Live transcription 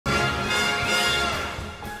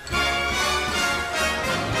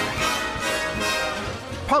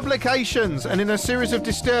publications, and in a series of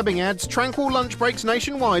disturbing ads, tranquil lunch breaks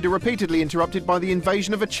nationwide are repeatedly interrupted by the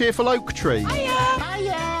invasion of a cheerful oak tree.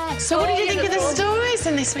 Hiya! So what did you think of the stories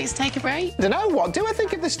in this week's Take a Break? I don't know, what do I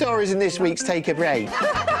think of the stories in this week's Take a Break?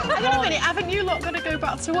 Hang on a minute, haven't you lot got to go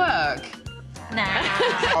back to work? Nah.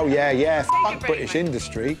 Oh, yeah, fuck British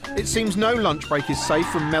industry. It seems no lunch break is safe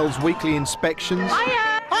from Mel's weekly inspections.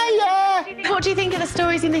 Hiya! Hiya! What do you think of the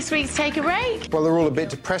stories in this week's Take a Break? Well, they're all a bit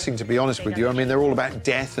depressing, to be honest with you. I mean, they're all about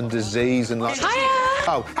death and disease and like... Hiya!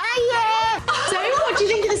 Oh, hiya! So, what do you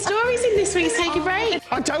think of the stories in this week's Take a Break?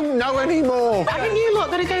 I don't know anymore. Haven't you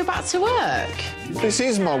lot got to go back to work? This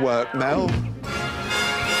is my work, Mel.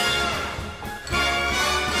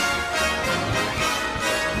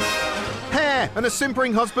 And a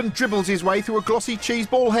simpering husband dribbles his way through a glossy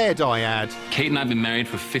cheeseball hair dye ad. Kate and I have been married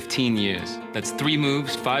for 15 years. That's 3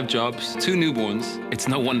 moves, 5 jobs, 2 newborns. It's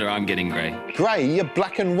no wonder I'm getting grey. Grey? You're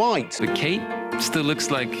black and white. But Kate still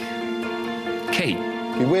looks like... Kate.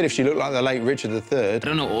 It'd be weird if she looked like the late Richard III. I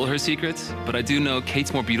don't know all her secrets, but I do know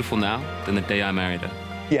Kate's more beautiful now than the day I married her.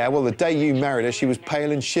 Yeah, well, the day you married her, she was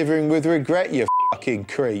pale and shivering with regret, you fucking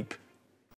creep.